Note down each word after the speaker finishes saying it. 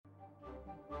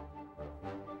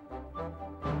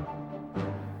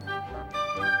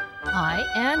Hi,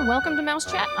 and welcome to Mouse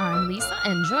Chat. I'm Lisa,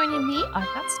 and joining me, I've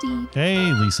got Steve.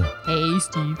 Hey, Lisa. Hey,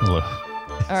 Steve. Hello.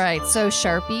 All right, so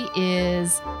Sharpie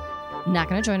is not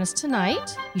going to join us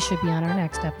tonight. He should be on our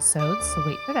next episode, so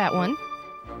wait for that one.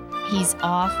 He's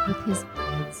off with his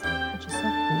kids, which is so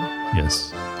cool.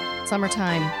 Yes.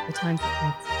 Summertime, the time for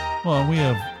kids. Well, we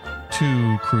have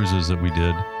 2 cruises that we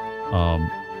did.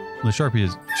 The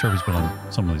Sharpie's been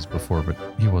on some of these before, but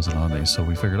he wasn't on these. So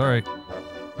we figured, all right,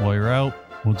 while you're out,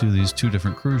 we'll do these 2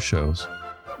 different cruise shows.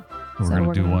 We're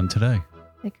going to do one today.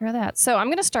 Take care of that. So I'm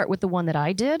going to start with the one that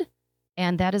I did,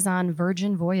 and that is on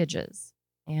Virgin Voyages.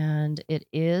 And it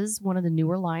is one of the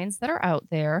newer lines that are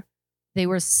out there. They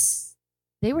were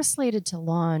slated to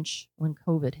launch when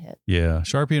COVID hit. Yeah.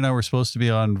 Sharpie and I were supposed to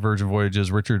be on Virgin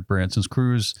Voyages, Richard Branson's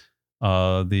cruise,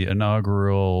 the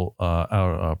inaugural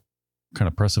kind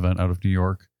of press event out of New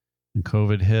York, and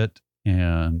COVID hit,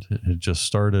 and it had just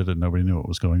started and nobody knew what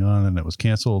was going on, and it was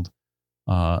canceled.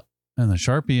 And then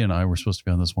Sharpie and I were supposed to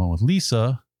be on this one with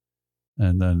Lisa,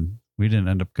 and then we didn't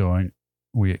end up going.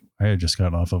 I had just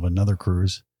gotten off of another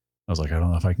cruise. I was like, I don't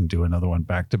know if I can do another one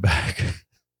back to back.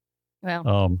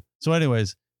 Well, so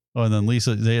anyways, and then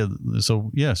Lisa,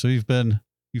 so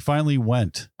you finally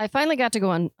went. I finally got to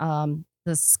go on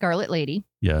the Scarlet Lady.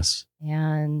 Yes.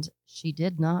 And she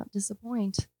did not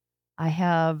disappoint. I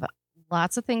have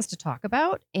lots of things to talk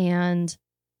about, and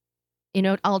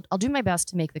I'll do my best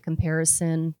to make the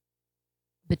comparison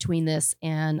between this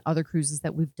and other cruises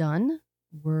that we've done.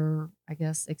 We're, I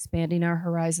guess, expanding our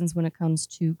horizons when it comes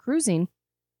to cruising.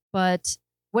 But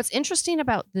what's interesting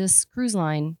about this cruise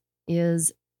line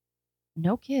is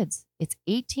no kids. It's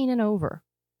 18 and over.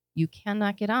 You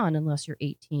cannot get on unless you're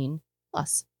 18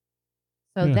 plus.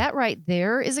 So that right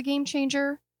there is a game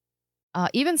changer.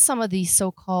 Even some of the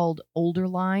so-called older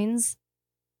lines,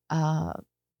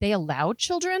 they allow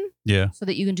children. Yeah. So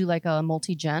that you can do like a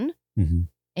multi-gen,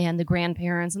 and the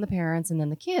grandparents and the parents and then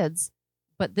the kids.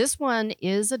 But this one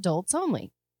is adults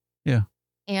only. Yeah.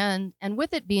 And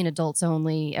with it being adults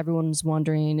only, everyone's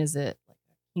wondering, is it like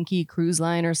a kinky cruise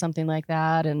line or something like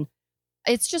that? And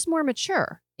it's just more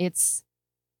mature. It's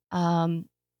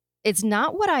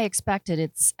not what I expected.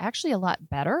 It's actually a lot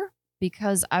better,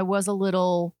 because I was a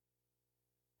little,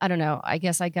 I don't know, I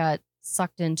guess I got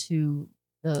sucked into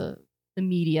the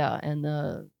media and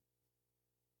the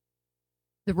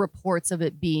reports of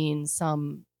it being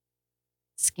some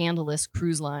scandalous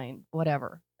cruise line,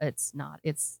 whatever. It's not.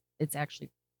 It's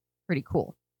actually pretty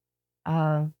cool.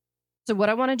 So what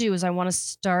I want to do is I want to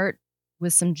start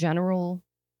with some general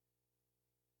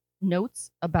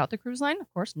notes about the cruise line.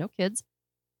 Of course, no kids.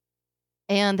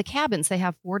 And the cabins, they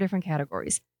have 4 different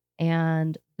categories.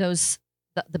 And those,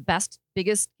 the best,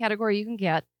 biggest category you can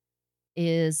get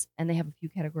is, and they have a few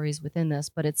categories within this,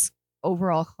 but it's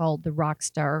overall called the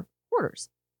Rockstar Quarters.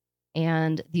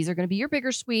 And these are going to be your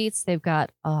bigger suites. They've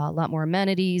got a lot more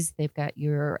amenities. They've got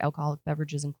your alcoholic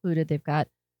beverages included. They've got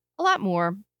a lot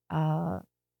more.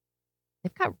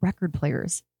 They've got record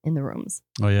players in the rooms.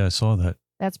 Oh, yeah, I saw that.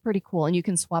 That's pretty cool. And you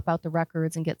can swap out the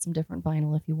records and get some different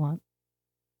vinyl if you want.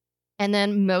 And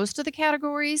then most of the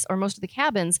categories, or most of the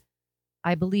cabins,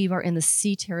 I believe, are in the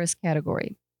Sea Terrace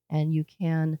category. And you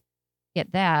can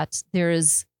get that.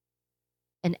 There's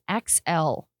an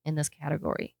XL in this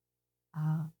category.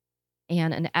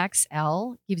 And an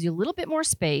XL gives you a little bit more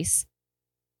space.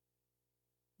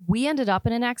 We ended up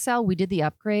in an XL. We did the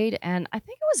upgrade, and I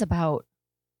think it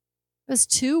was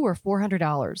 $200 or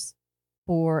 $400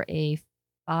 for a 5.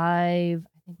 I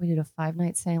think we did a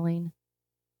 5-night sailing,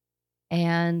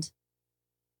 and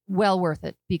well worth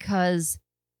it, because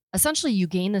essentially you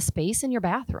gain the space in your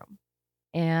bathroom.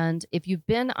 And if you've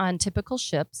been on typical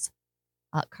ships,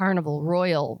 Carnival,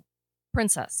 Royal,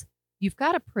 Princess, you've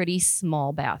got a pretty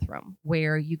small bathroom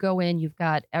where you go in, you've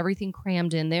got everything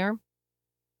crammed in there,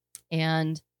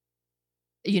 and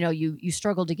you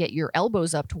struggle to get your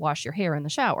elbows up to wash your hair in the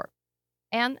shower.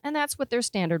 And that's what their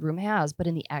standard room has. But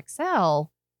in the XL,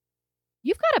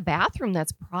 you've got a bathroom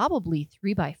that's probably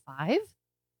 3 by 5. 5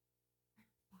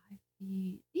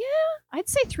 feet. Yeah, I'd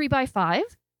say 3 by 5.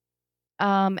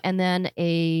 And then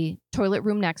a toilet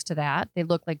room next to that. They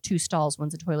look like 2 stalls.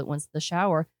 One's a toilet, one's the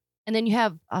shower. And then you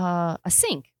have a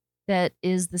sink that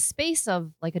is the space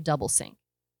of like a double sink.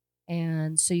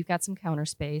 And so you've got some counter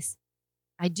space.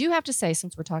 I do have to say,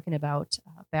 since we're talking about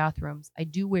bathrooms, I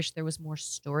do wish there was more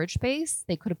storage space.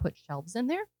 They could have put shelves in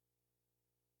there.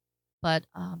 But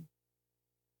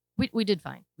we did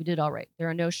fine. We did all right. There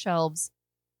are no shelves,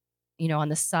 on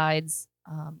the sides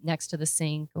next to the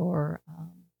sink or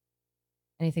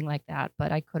anything like that.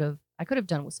 But I could have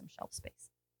done with some shelf space.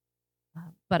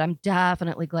 But I'm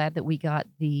definitely glad that we got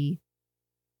the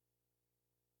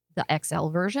the XL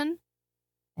version,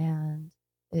 and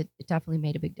it definitely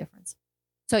made a big difference.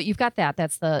 So you've got that.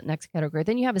 That's the next category.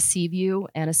 Then you have a sea view,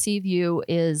 and a sea view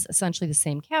is essentially the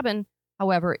same cabin.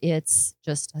 However, it's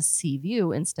just a sea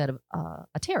view instead of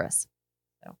a terrace.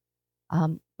 So,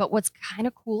 but what's kind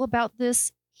of cool about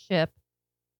this ship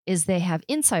is they have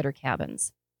insider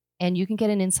cabins, and you can get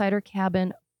an insider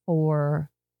cabin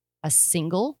for a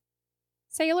single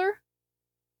sailor,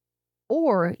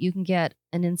 or you can get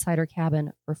an insider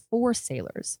cabin for 4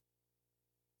 sailors.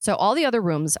 So all the other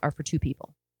rooms are for 2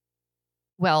 people.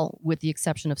 Well, with the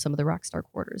exception of some of the Rockstar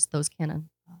quarters, those can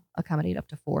accommodate up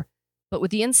to 4. But with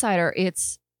the insider,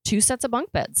 it's 2 sets of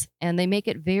bunk beds, and they make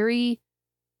it very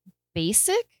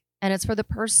basic. And it's for the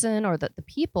person or the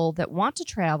people that want to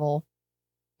travel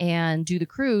and do the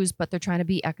cruise, but they're trying to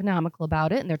be economical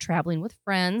about it, and they're traveling with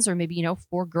friends, or maybe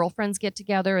 4 girlfriends get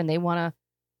together and they want to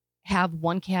have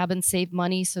one cabin, save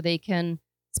money so they can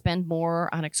spend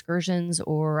more on excursions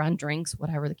or on drinks,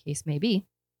 whatever the case may be.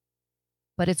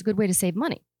 But it's a good way to save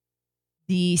money.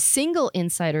 The single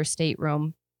insider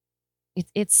stateroom,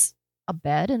 it's a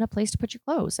bed and a place to put your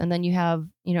clothes. And then you have,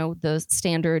 the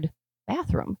standard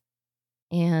bathroom.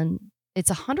 And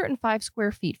it's 105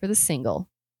 square feet for the single.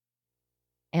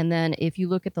 And then if you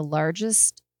look at the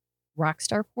largest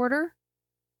Rockstar quarter,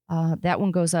 that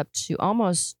one goes up to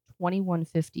almost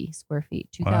 2,150 square feet,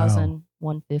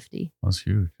 2,150. That's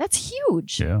huge. That's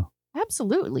huge. Yeah.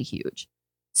 Absolutely huge.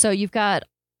 So you've got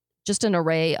just an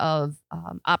array of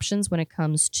options when it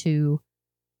comes to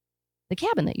the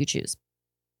cabin that you choose.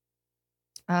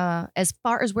 As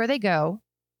far as where they go,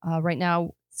 right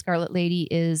now, Scarlet Lady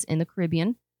is in the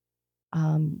Caribbean.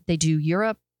 They do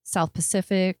Europe, South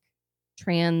Pacific,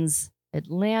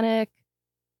 Transatlantic.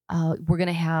 We're going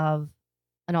to have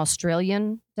an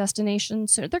Australian destination.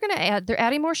 So they're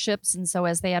adding more ships. And so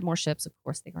as they add more ships, of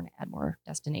course, they're going to add more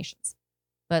destinations.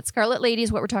 But Scarlet Lady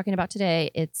is what we're talking about today.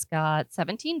 It's got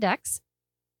 17 decks,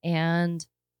 and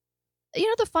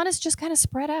the fun is just kind of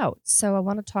spread out. So I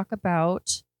want to talk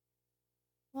about,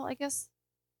 well, I guess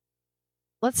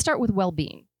let's start with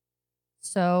well-being.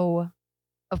 So,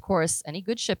 of course, any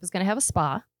good ship is going to have a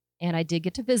spa, and I did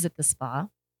get to visit the spa,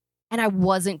 and I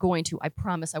wasn't going to. I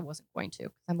promise I wasn't going to.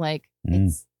 I'm like,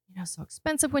 it's so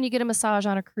expensive when you get a massage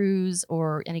on a cruise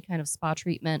or any kind of spa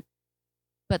treatment.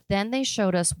 But then they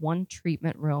showed us one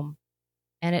treatment room,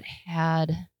 and it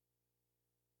had,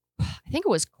 I think it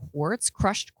was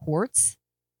crushed quartz,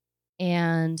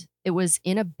 and it was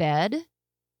in a bed.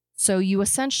 So you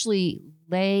essentially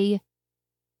lay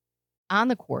on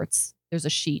the quartz. There's a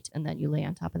sheet, and then you lay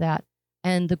on top of that,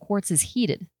 and the quartz is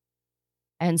heated.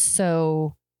 And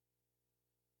so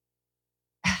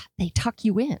they tuck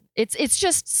you in. It's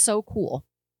just so cool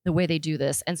the way they do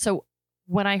this. And so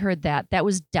when I heard that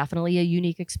was definitely a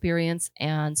unique experience.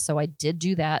 And so I did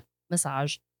do that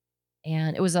massage,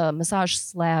 and it was a massage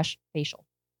 / facial.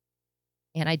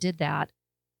 And I did that.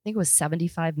 I think it was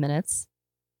 75 minutes,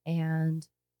 and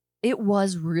it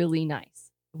was really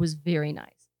nice. It was very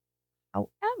nice.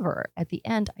 However, at the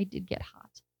end, I did get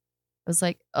hot. I was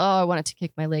like, oh, I wanted to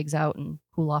kick my legs out and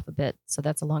cool off a bit. So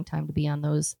that's a long time to be on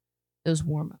those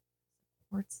warm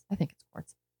quartz. I think it's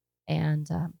quartz. And,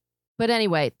 but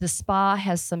anyway, the spa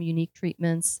has some unique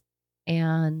treatments,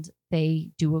 and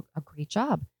they do a great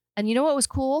job. And you know what was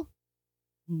cool?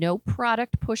 No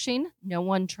product pushing. No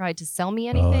one tried to sell me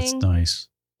anything. Oh, that's nice.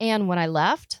 And when I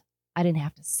left, I didn't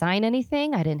have to sign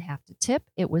anything. I didn't have to tip.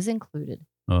 It was included.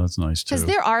 Oh, that's nice too. Because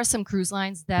there are some cruise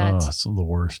lines that that's the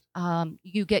worst.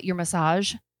 You get your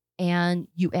massage and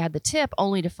you add the tip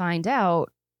only to find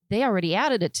out they already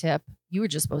added a tip. You were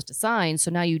just supposed to sign.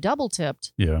 So now you double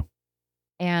tipped. Yeah.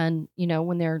 And,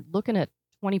 when they're looking at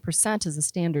 20% as a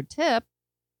standard tip,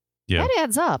 yeah, that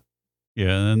adds up. Yeah.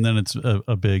 And then it's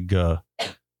a big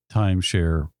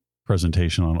timeshare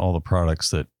presentation on all the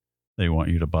products that they want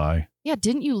you to buy. Yeah.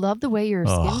 Didn't you love the way your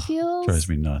skin feels? Drives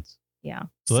me nuts. Yeah.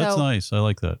 So that's nice. I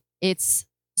like that. It's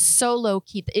so low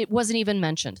key. It wasn't even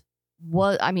mentioned.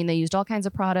 They used all kinds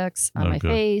of products on my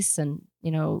face and,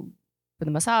 for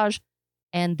the massage,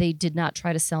 and they did not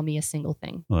try to sell me a single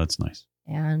thing. Well, that's nice.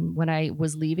 And when I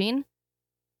was leaving,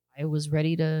 I was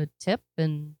ready to tip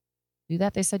and do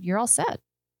that. They said, you're all set.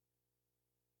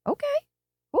 Okay,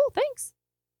 cool. Thanks.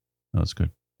 That's good.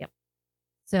 Yep.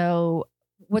 So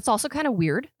what's also kind of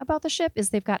weird about the ship is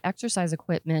they've got exercise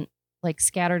equipment like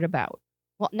scattered about.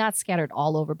 Well, not scattered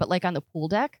all over, but like on the pool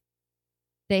deck,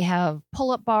 they have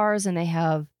pull-up bars, and they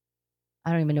have,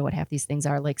 I don't even know what half these things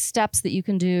are, like steps that you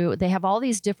can do. They have all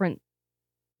these different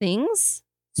things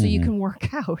so you can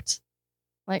work out.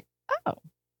 Like, oh.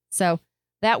 So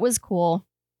that was cool.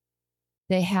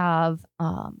 They have,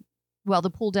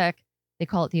 the pool deck, They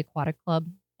call it the Aquatic Club,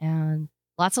 and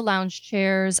lots of lounge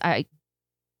chairs.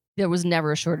 There was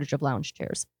never a shortage of lounge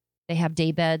chairs. They have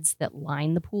day beds that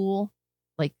line the pool,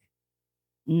 like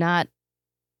not.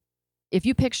 If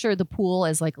you picture the pool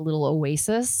as like a little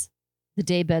oasis, the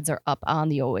day beds are up on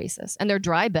the oasis, and they're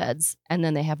dry beds, and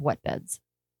then they have wet beds.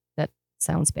 That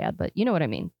sounds bad, but you know what I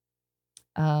mean.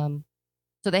 So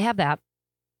they have that.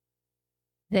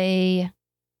 They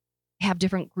have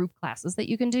different group classes that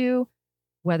you can do,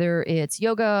 whether it's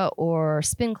yoga or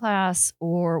spin class,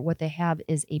 or what they have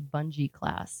is a bungee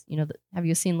class. Have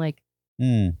you seen like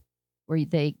where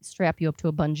they strap you up to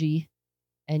a bungee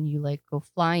and you like go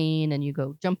flying and you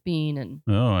go jumping? And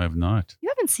No, I have not. you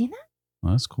haven't seen that?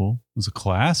 Well, that's cool. It's a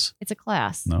class? It's a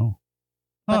class. No.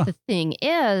 But the thing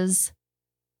is,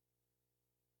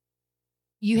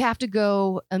 you have to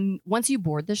go, once you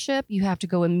board the ship, you have to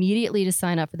go immediately to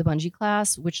sign up for the bungee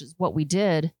class, which is what we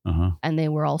did. And they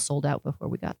were all sold out before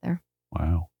we got there.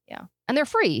 Wow. Yeah. And they're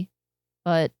free,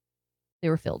 but they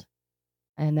were filled.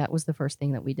 And that was the first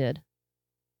thing that we did.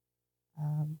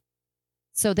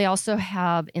 So they also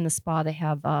have in the spa,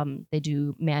 they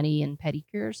do mani and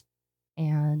pedicures.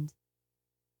 And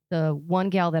the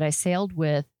one gal that I sailed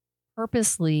with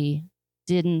purposely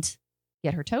didn't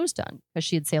get her toes done because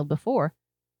she had sailed before.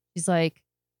 She's like,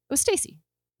 it was Stacy.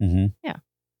 Yeah.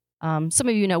 Some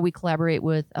of you know we collaborate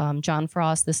with John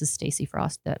Frost. This is Stacy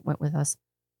Frost that went with us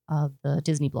of the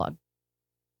Disney blog.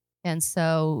 And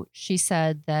so she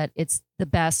said that it's the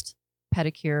best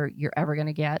pedicure you're ever going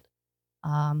to get.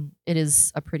 It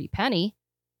is a pretty penny,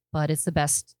 but it's the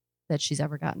best that she's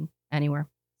ever gotten anywhere.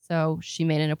 So she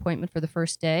made an appointment for the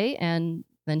first day, and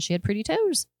then she had pretty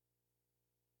toes.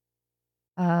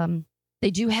 They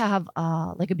do have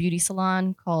like a beauty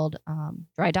salon called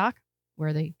Dry Dock,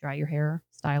 where they dry your hair,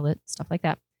 style it, stuff like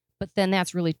that. But then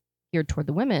that's really geared toward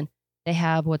the women. They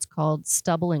have what's called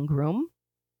Stubble and Groom,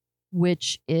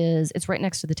 which it's right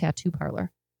next to the tattoo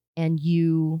parlor. And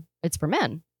it's for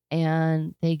men.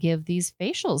 And they give these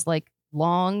facials, like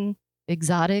long,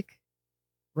 exotic,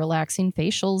 relaxing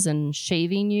facials and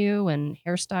shaving you and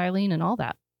hairstyling and all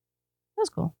that. That was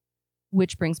cool.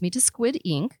 Which brings me to Squid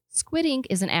Ink. Squid Ink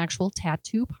is an actual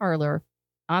tattoo parlor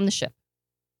on the ship.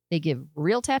 They give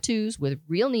real tattoos with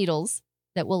real needles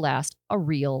that will last a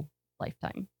real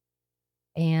lifetime.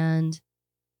 And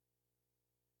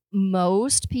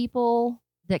most people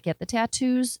that get the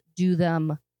tattoos do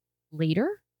them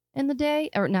later in the day,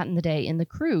 or not in the day, in the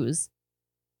cruise.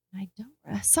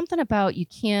 Something about you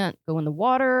can't go in the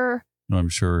water. No, I'm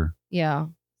sure. Yeah.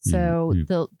 So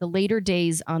the later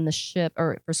days on the ship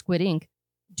or for Squid Ink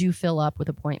do fill up with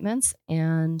appointments,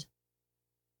 and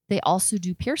they also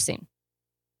do piercing,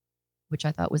 which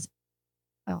I thought was,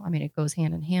 well, I mean, it goes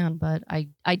hand in hand, but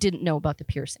I didn't know about the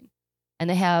piercing. And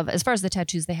they have, as far as the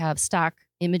tattoos, they have stock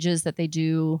images that they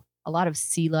do, a lot of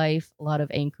sea life, a lot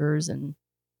of anchors and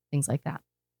things like that.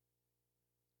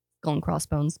 Skull and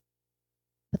crossbones.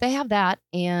 But they have that,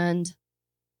 and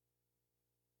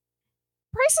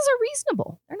prices are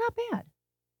reasonable. They're not bad.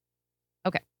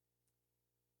 Okay.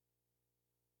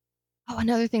 Oh,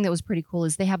 another thing that was pretty cool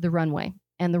is they have the runway.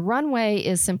 And the runway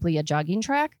is simply a jogging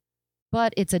track,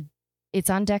 but it's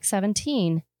on deck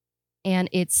 17, and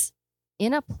it's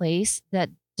in a place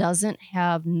that doesn't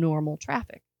have normal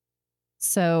traffic.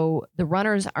 So the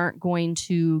runners aren't going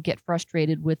to get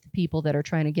frustrated with the people that are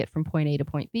trying to get from point A to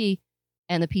point B,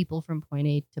 and the people from point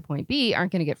A to point B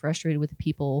aren't going to get frustrated with the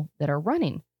people that are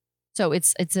running. So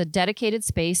it's a dedicated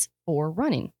space for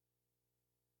running.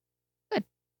 Good.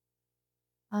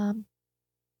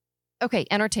 Okay,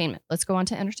 entertainment. Let's go on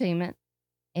to entertainment.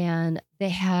 And they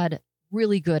had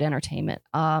really good entertainment.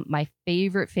 My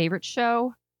favorite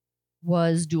show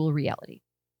was Dual Reality.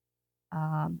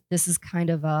 This is kind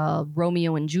of a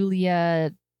Romeo and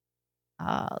Juliet,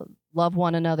 love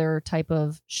one another type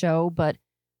of show, but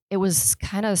it was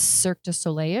kind of Cirque du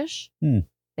Soleil-ish.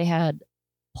 They had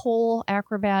pole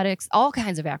acrobatics, all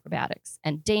kinds of acrobatics,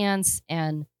 and dance,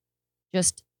 and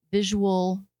just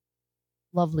visual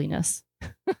loveliness.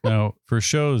 Now, for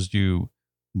shows, do you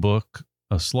book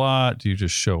a slot? Do you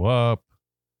just show up?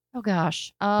 Oh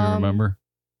gosh, Do you remember?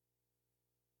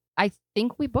 I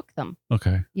think we book them.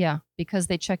 Okay. Yeah, because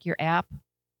they check your app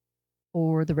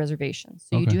for the reservation,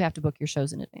 so you Okay. do have to book your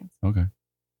shows in advance. Okay.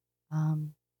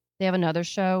 They have another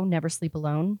show, Never Sleep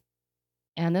Alone,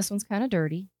 and this one's kind of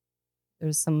dirty.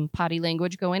 There's some potty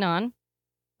language going on,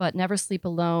 but Never Sleep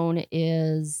Alone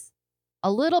is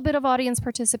a little bit of audience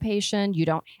participation. You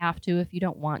don't have to if you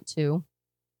don't want to.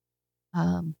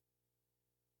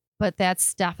 But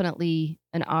that's definitely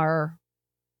an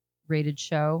R-rated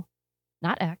show.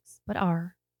 Not X, but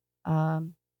R.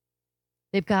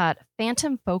 They've got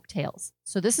Phantom Folktales.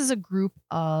 So this is a group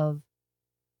of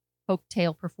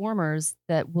folktale performers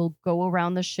that will go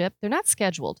around the ship. They're not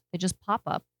scheduled. They just pop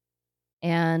up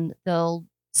and they'll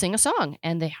sing a song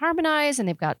and they harmonize and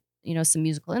they've got, some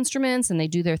musical instruments and they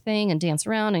do their thing and dance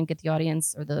around and get the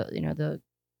audience or the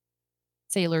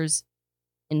sailors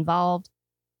involved.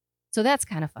 So that's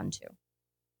kind of fun too.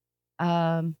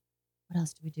 What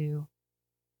else do we do?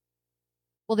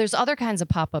 Well, there's other kinds of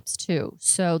pop-ups too.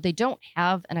 So they don't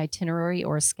have an itinerary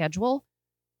or a schedule.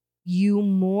 You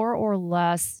more or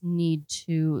less need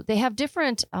to, they have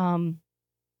different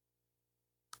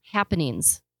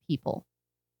happenings people.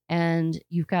 And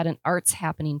you've got an arts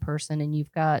happening person and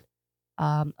you've got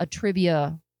a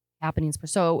trivia happenings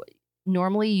person. So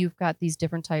normally you've got these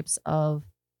different types of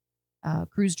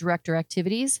cruise director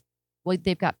activities. Well,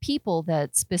 they've got people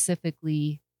that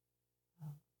specifically,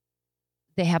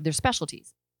 they have their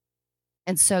specialties.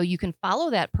 And so you can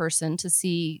follow that person to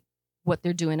see what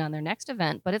they're doing on their next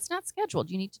event, but it's not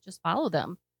scheduled. You need to just follow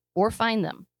them or find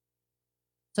them.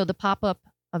 So the pop-up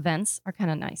events are kind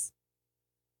of nice.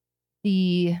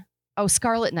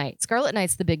 Scarlet Night. Scarlet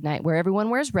Night's the big night where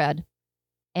everyone wears red.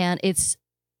 And it's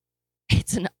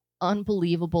an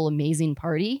unbelievable, amazing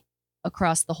party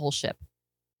across the whole ship.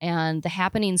 And the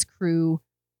Happenings crew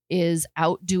is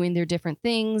out doing their different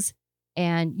things.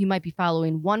 And you might be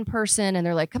following one person and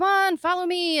they're like, come on, follow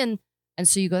me. And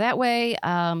so you go that way.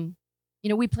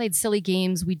 We played silly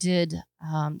games. We did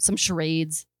some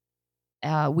charades.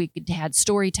 We had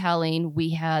storytelling. We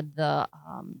had the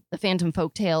Phantom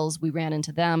Folktales. We ran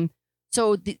into them.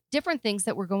 So the different things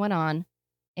that were going on.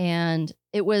 And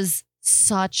it was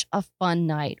such a fun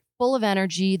night, full of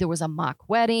energy. There was a mock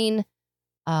wedding.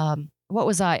 What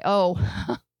was I? Oh,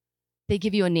 they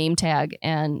give you a name tag.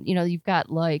 And, you've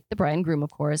got like the bride and groom,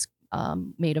 of course,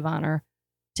 maid of honor,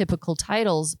 typical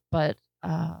titles. But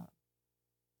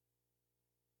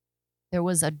there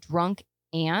was a drunk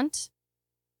aunt.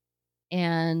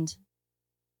 And,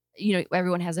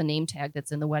 everyone has a name tag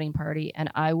that's in the wedding party. And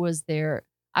I was there.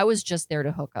 I was just there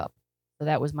to hook up. So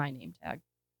that was my name tag.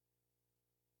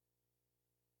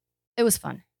 It was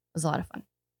fun. It was a lot of fun.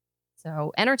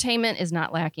 So entertainment is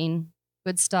not lacking.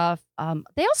 Good stuff.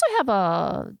 They also have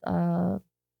a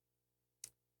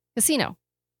casino.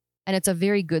 And it's a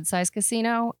very good sized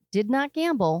casino. Did not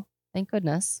gamble. Thank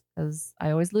goodness. Because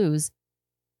I always lose.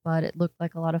 But it looked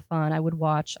like a lot of fun. I would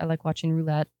watch. I like watching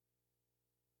roulette.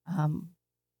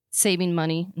 Saving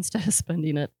money instead of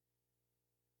spending it.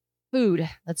 Food.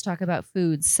 Let's talk about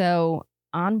food. So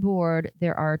on board,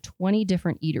 there are 20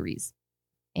 different eateries.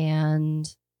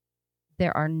 And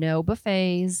there are no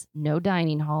buffets, no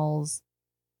dining halls.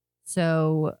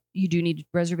 So you do need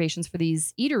reservations for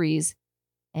these eateries.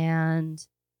 And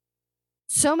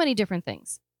so many different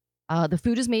things. The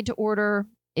food is made to order.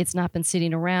 It's not been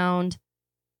sitting around.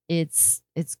 It's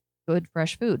good,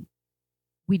 fresh food.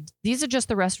 These are just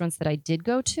the restaurants that I did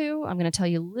go to. I'm going to tell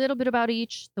you a little bit about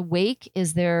each. The Wake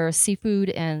is their seafood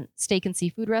and steak and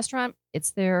seafood restaurant.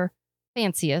 It's their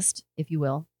fanciest, if you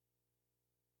will.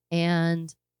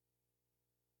 And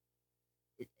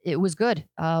it was good.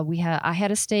 I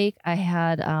had a steak. I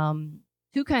had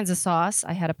two kinds of sauce.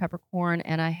 I had a peppercorn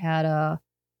and I had a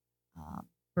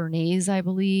béarnaise, I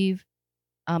believe.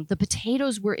 The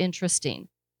potatoes were interesting.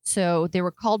 So they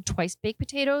were called twice baked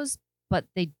potatoes, but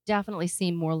they definitely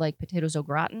seem more like potatoes au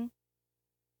gratin.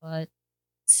 But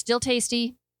still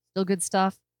tasty, still good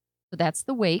stuff. So that's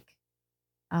the Wake.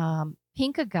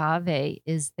 Pink Agave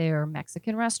is their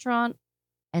Mexican restaurant,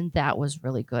 and that was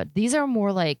really good. These are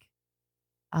more like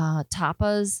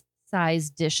tapas size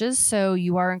dishes, so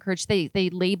you are encouraged. They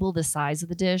label the size of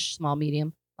the dish: small,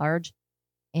 medium, large,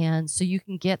 and so you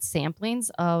can get samplings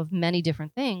of many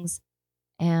different things.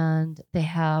 And they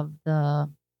have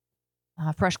the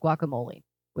fresh guacamole,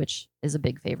 which is a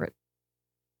big favorite.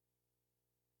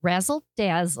 Razzle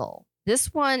Dazzle. This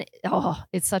one,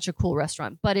 it's such a cool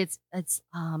restaurant, but it's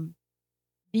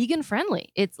vegan friendly.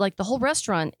 It's like the whole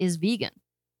restaurant is vegan.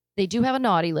 They do have a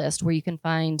naughty list where you can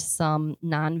find some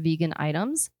non-vegan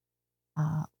items,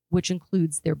 which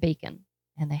includes their bacon,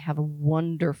 and they have a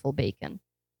wonderful bacon.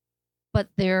 But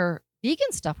their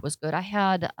vegan stuff was good. I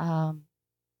had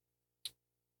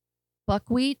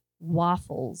buckwheat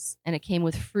waffles, and it came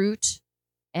with fruit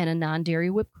and a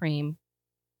non-dairy whipped cream.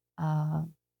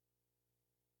 And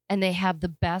they have the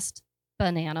best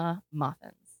banana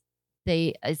muffins.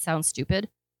 It sounds stupid,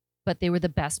 but they were the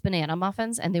best banana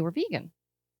muffins, and they were vegan.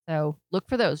 So look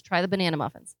for those. Try the banana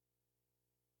muffins.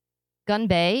 Gun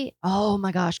Bay. Oh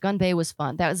my gosh, Gun Bay was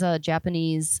fun. That was a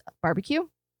Japanese barbecue,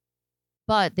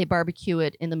 but they barbecue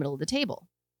it in the middle of the table.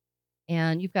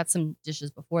 And you've got some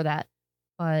dishes before that.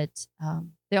 but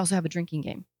they also have a drinking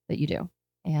game that you do.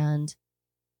 And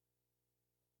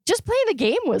just playing the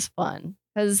game was fun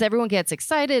because everyone gets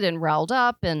excited and riled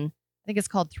up. And I think it's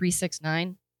called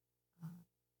 369.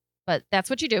 But that's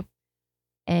what you do.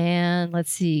 And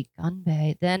let's see, Gun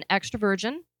Bay. Then Extra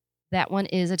Virgin. That one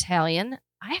is Italian.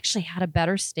 I actually had a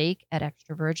better steak at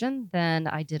Extra Virgin than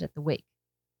I did at the Wake.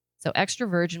 So Extra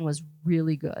Virgin was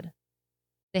really good.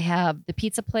 They have the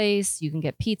pizza place. You can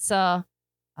get pizza.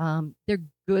 They're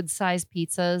good sized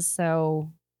pizzas,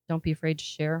 so don't be afraid to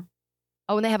share.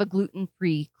 Oh, and they have a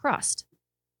gluten-free crust.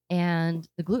 And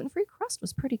the gluten-free crust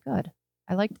was pretty good.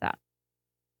 I liked that.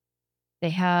 They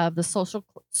have the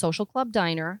social club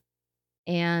diner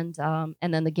and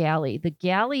then the galley. The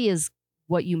galley is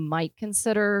what you might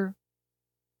consider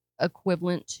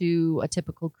equivalent to a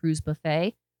typical cruise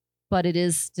buffet, but it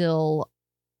is still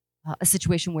a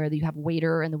situation where you have a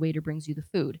waiter and the waiter brings you the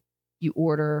food. You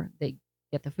order, they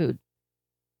get the food.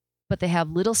 But they have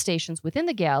little stations within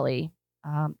the galley,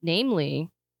 namely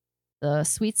the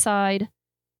sweet side.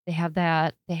 They have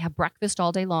that. They have breakfast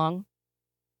all day long.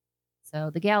 So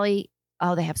the galley,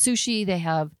 they have sushi. They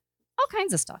have all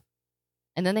kinds of stuff.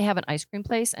 And then they have an ice cream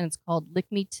place, and it's called Lick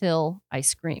Me Till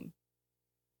Ice Cream.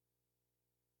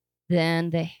 Then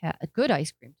they have a good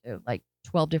ice cream, too, like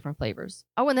 12 different flavors.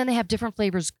 Oh, and then they have different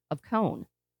flavors of cone,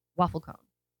 waffle cone.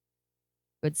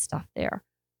 Good stuff there.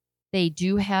 They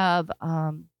do have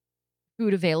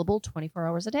food available 24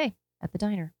 hours a day at the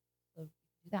diner. So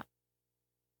do that.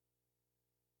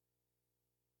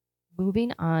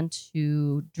 Moving on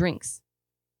to drinks.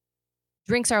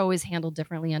 Drinks are always handled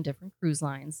differently on different cruise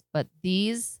lines, but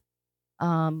these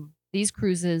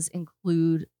cruises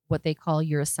include what they call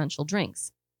your essential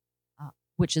drinks,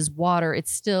 which is water.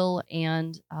 It's still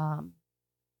and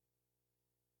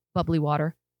bubbly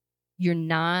water. Your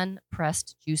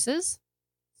non-pressed juices.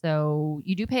 So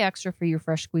you do pay extra for your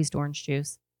fresh squeezed orange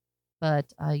juice,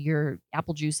 but your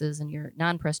apple juices and your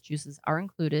non-pressed juices are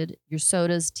included. Your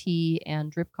sodas, tea,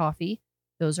 and drip coffee,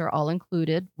 those are all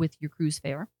included with your cruise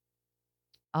fare.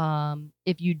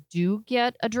 If you do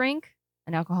get a drink,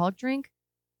 an alcoholic drink,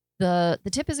 the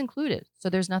tip is included. So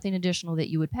there's nothing additional that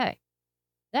you would pay.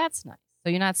 That's nice. So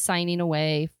you're not signing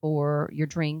away for your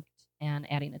drink and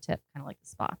adding a tip, kind of like the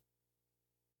spa.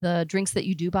 The drinks that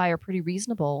you do buy are pretty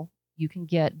reasonable. You can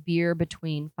get beer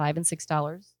between $5 and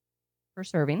 $6 per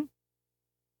serving.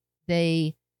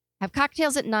 They have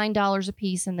cocktails at $9 a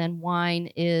piece, and then wine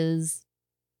is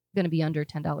going to be under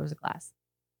 $10 a glass.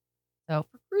 So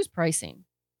for cruise pricing,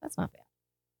 that's not bad.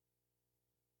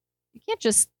 You can't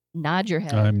just nod your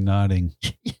head. I'm nodding.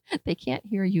 They can't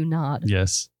hear you nod.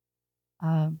 Yes.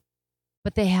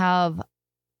 But they have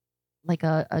like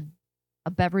a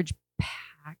beverage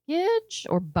package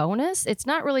or bonus. It's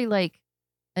not really like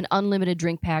an unlimited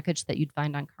drink package that you'd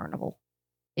find on Carnival.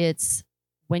 It's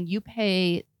when you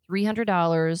pay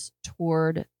 $300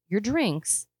 toward your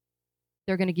drinks,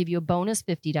 they're going to give you a bonus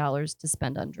 $50 to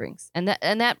spend on drinks. And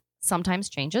that sometimes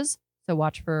changes. So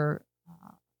watch for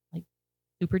like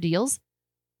super deals.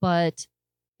 But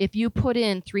if you put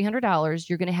in $300,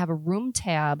 you're going to have a room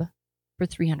tab for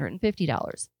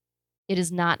 $350. It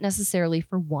is not necessarily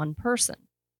for one person.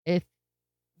 If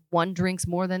one drinks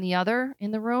more than the other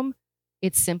in the room,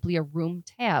 it's simply a room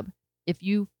tab. If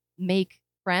you make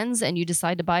friends and you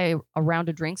decide to buy a round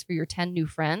of drinks for your 10 new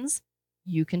friends,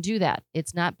 you can do that.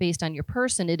 It's not based on your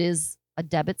person. It is a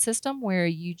debit system where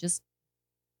you just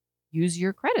use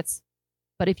your credits.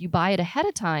 But if you buy it ahead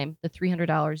of time, the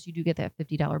 $300, you do get that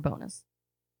 $50 bonus.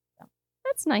 So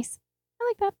that's nice. I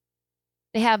like that.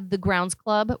 They have the Grounds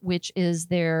Club, which is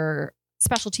their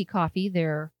specialty coffee,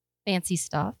 their fancy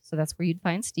stuff. So that's where you'd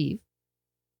find Steve.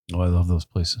 Oh, I love those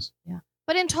places. Yeah.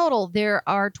 But in total, there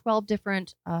are 12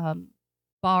 different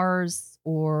bars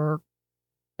or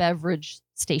beverage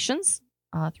stations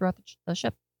throughout the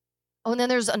ship. Oh, and then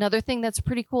there's another thing that's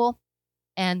pretty cool,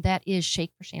 and that is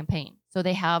Shake for Champagne. So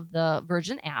they have the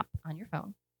Virgin app on your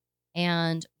phone.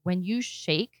 And when you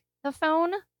shake the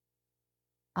phone,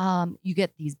 you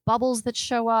get these bubbles that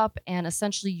show up, and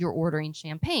essentially you're ordering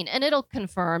champagne. And it'll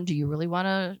confirm, do you really want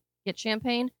to get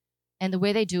champagne? And the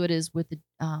way they do it is with the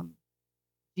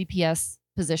GPS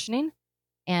positioning.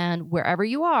 And wherever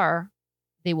you are,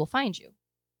 they will find you.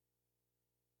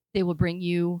 They will bring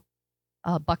you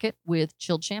a bucket with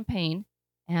chilled champagne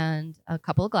and a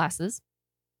couple of glasses,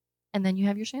 and then you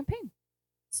have your champagne.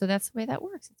 So that's the way that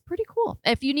works. It's pretty cool.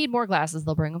 If you need more glasses,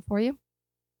 they'll bring them for you.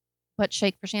 But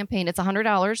Shake for Champagne, it's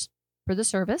 $100 for the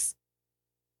service,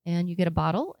 and you get a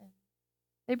bottle, and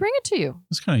they bring it to you.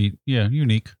 It's kind of,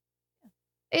 unique.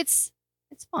 It's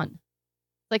fun.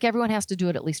 Like everyone has to do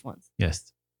it at least once.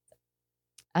 Yes.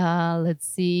 Let's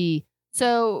see.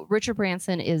 So Richard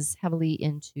Branson is heavily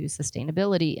into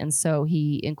sustainability, and so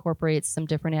he incorporates some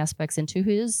different aspects into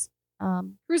his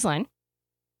cruise line.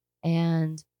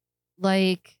 And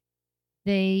like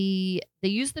they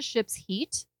use the ship's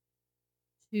heat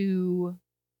to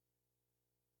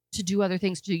do other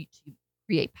things to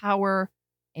create power,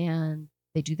 and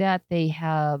they do that. They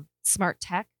have smart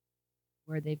tech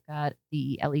where they've got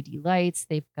the LED lights.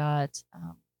 They've got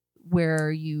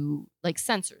where you like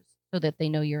sensors so that they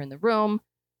know you're in the room.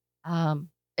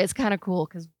 It's kind of cool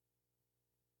because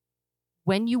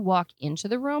when you walk into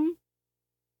the room,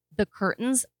 the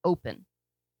curtains open,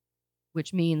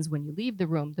 which means when you leave the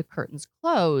room, the curtains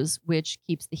close, which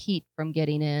keeps the heat from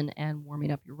getting in and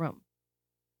warming up your room.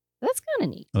 That's kind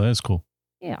of neat. Oh, that's cool.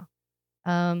 Yeah.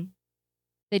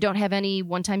 They don't have any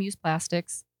one-time use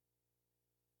plastics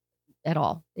at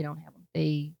all. They don't have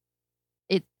them.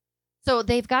 So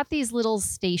they've got these little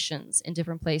stations in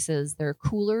different places. They're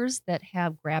coolers that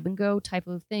have grab and go type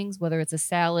of things, whether it's a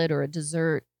salad or a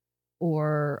dessert,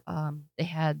 or they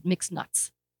had mixed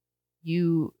nuts.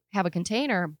 You have a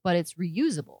container, but it's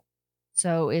reusable.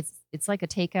 So it's like a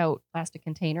takeout plastic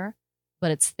container, but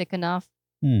it's thick enough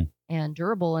and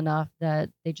durable enough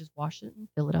that they just wash it and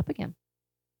fill it up again.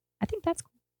 I think that's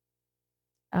cool.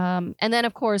 And then,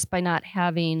 of course, by not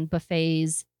having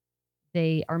buffets,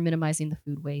 they are minimizing the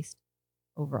food waste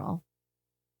overall.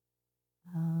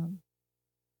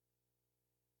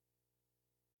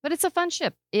 But it's a fun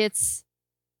ship. It's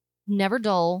never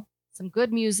dull. Some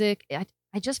good music.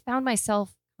 I just found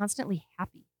myself constantly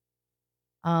happy.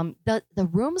 The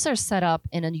rooms are set up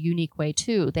in a unique way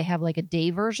too. They have like a day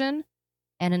version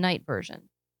and a night version.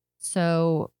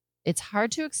 So it's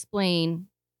hard to explain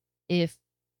if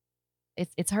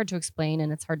it's hard to explain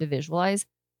and it's hard to visualize,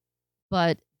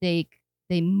 but they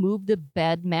move the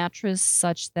bed mattress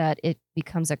such that it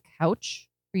becomes a couch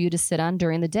for you to sit on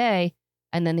during the day,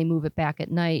 and then they move it back at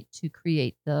night to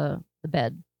create the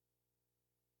bed.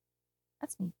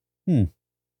 That's neat.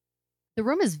 The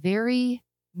room is very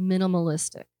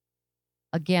minimalistic.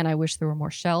 Again, I wish there were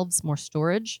more shelves, more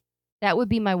storage. That would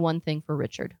be my one thing for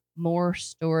Richard. More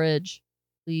storage,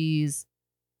 please.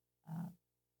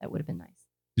 That would have been nice.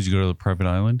 Did you go to the private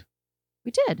island?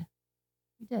 We did.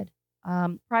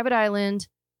 Private island,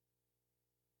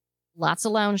 lots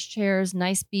of lounge chairs,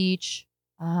 nice beach.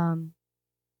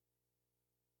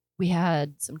 We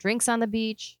had some drinks on the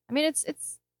beach. I mean,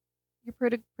 it's your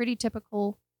pretty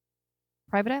typical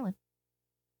private island.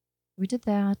 We did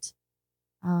that.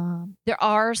 There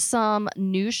are some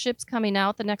new ships coming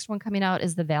out. The next one coming out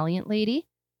is the Valiant Lady.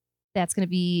 That's going to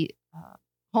be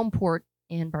home port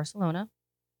in Barcelona.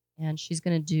 And she's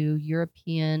going to do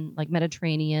European, like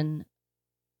Mediterranean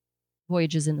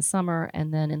voyages in the summer.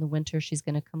 And then in the winter, she's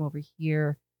going to come over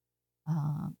here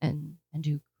and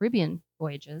do Caribbean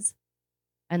voyages.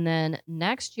 And then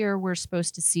next year, we're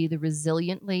supposed to see the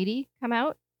Resilient Lady come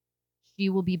out. She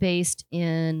will be based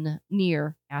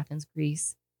near Athens,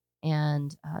 Greece,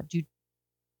 and do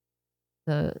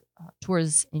the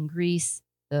tours in Greece,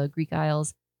 the Greek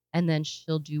Isles, and then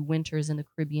she'll do winters in the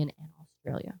Caribbean and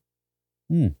Australia.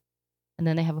 And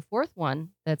then they have a fourth one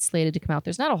that's slated to come out.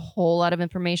 There's not a whole lot of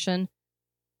information.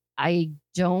 I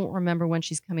don't remember when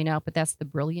she's coming out, but that's the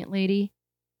Brilliant Lady,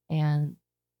 and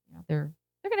they're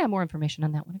going to have more information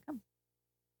on that when it comes.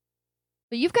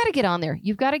 But you've got to get on there.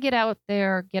 You've got to get out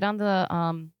there, get on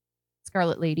the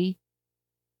Scarlet Lady.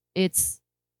 It's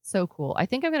so cool. I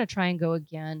think I'm going to try and go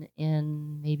again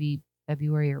in maybe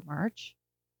February or March,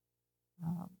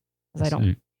 because I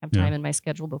don't have time in my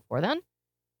schedule before then.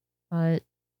 But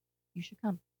you should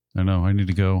come. I know. I need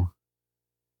to go.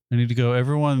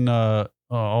 Everyone,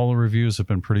 all the reviews have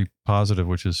been pretty positive,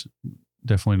 which is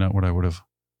definitely not what I would have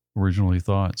originally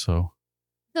thought. So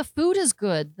the food is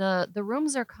good. The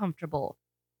rooms are comfortable.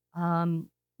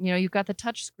 You've got the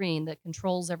touch screen that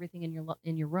controls everything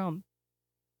in your room.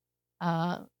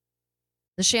 The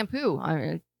shampoo,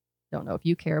 I don't know if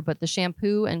you care, but the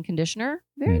shampoo and conditioner,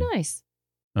 very nice.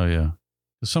 Oh yeah.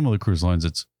 Some of the cruise lines,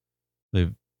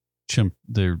 they're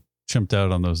chimped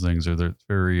out on those things, or they're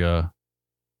very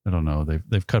I don't know,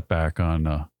 they've cut back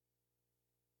on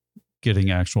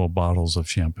getting actual bottles of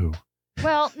shampoo.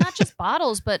 Well, not just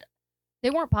bottles, but they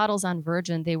weren't bottles on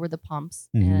Virgin. They were the pumps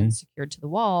and secured to the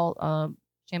wall,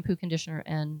 shampoo, conditioner,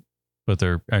 and but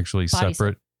they're actually separate.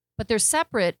 Soap. But they're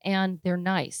separate and they're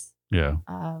nice. Yeah.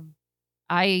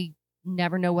 I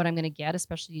never know what I'm going to get,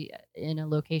 especially in a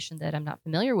location that I'm not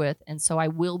familiar with, and so I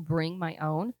will bring my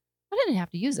own. But I didn't have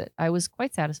to use it. I was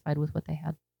quite satisfied with what they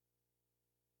had.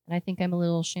 And I think I'm a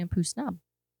little shampoo snob.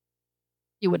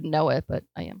 You wouldn't know it, but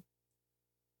I am.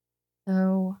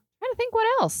 So, trying to think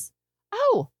what else.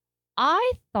 Oh,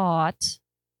 I thought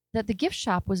that the gift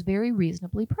shop was very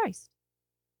reasonably priced.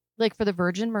 Like for the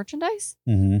Virgin merchandise,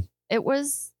 it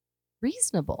was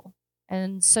reasonable.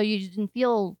 And so you didn't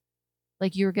feel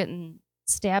like you were getting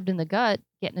stabbed in the gut,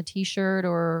 getting a t-shirt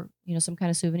or, some kind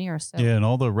of souvenir. So Yeah, and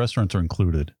all the restaurants are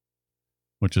included,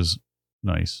 which is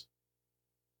nice.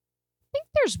 I think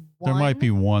there's one. There might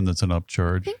be one that's an I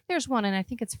upcharge. think there's one, and I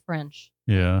think it's French.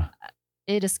 Yeah.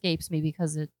 It escapes me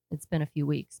because it's been a few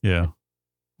weeks. Yeah.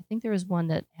 I think there is one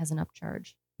that has an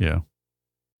upcharge. Yeah.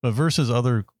 But versus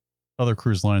other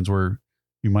cruise lines where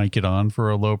you might get on for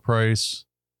a low price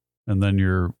and then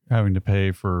you're having to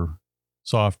pay for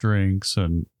soft drinks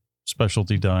and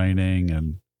specialty dining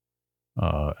and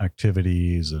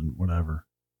activities and whatever.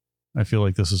 I feel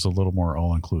like this is a little more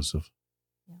all-inclusive.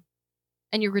 Yeah.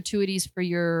 And your gratuities for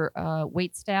your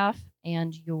wait staff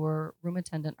and your room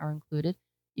attendant are included.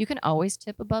 You can always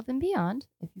tip above and beyond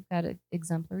if you've got an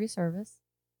exemplary service.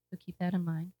 So keep that in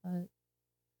mind. But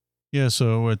yeah,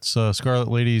 so it's Scarlet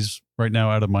Ladies right now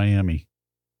out of Miami. Is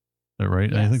that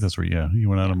right? Yes. I think that's right. Yeah, you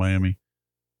went out of Miami.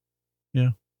 Yeah.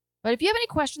 But if you have any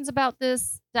questions about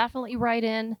this, definitely write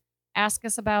in. Ask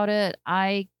us about it.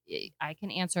 I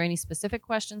can answer any specific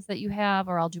questions that you have,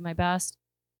 or I'll do my best.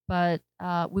 But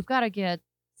we've got to get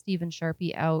Stephen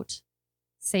Sharpie out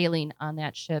sailing on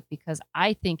that ship because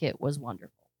I think it was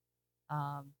wonderful.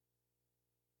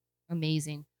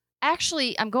 Amazing.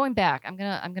 Actually, I'm going back. I'm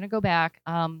gonna go back.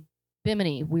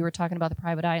 Bimini. We were talking about the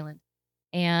private island,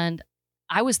 and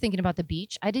I was thinking about the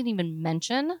beach. I didn't even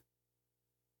mention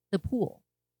the pool.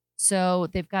 So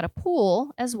they've got a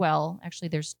pool as well. Actually,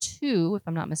 there's two, if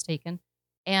I'm not mistaken.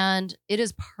 And it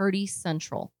is party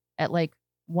central at like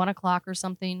 1 o'clock or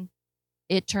something.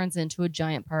 It turns into a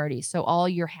giant party. So all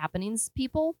your happenings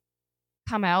people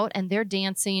come out and they're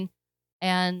dancing.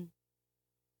 And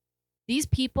these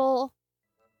people,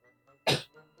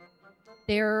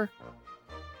 they're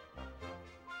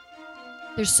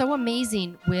so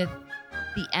amazing with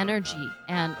the energy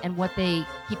and what they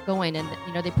keep going. And,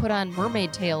 they put on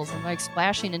mermaid tails and like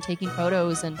splashing and taking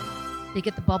photos, and they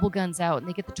get the bubble guns out and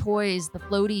they get the toys, the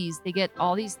floaties, they get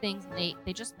all these things, and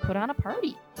they just put on a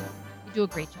party. They do a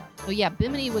great job. So yeah,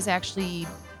 Bimini was actually,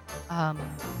 I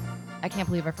can't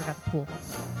believe I forgot the pool.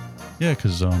 Yeah,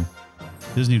 because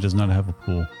Disney does not have a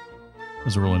pool.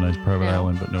 It's a really nice private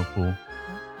island, but no pool.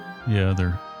 Yeah,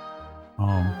 they're,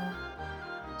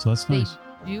 so that's nice.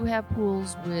 They do have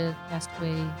pools with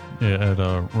Castaway. Yeah, at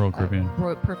Royal Caribbean.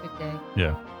 Perfect Day.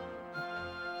 Yeah.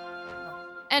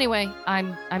 Anyway,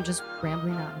 I'm just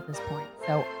rambling on at this point.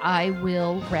 So I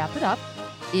will wrap it up.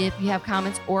 If you have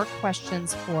comments or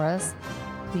questions for us,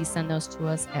 please send those to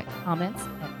us at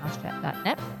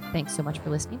comments@mousechat.net. Thanks so much for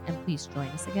listening, and please join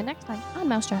us again next time on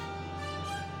Mousetrap.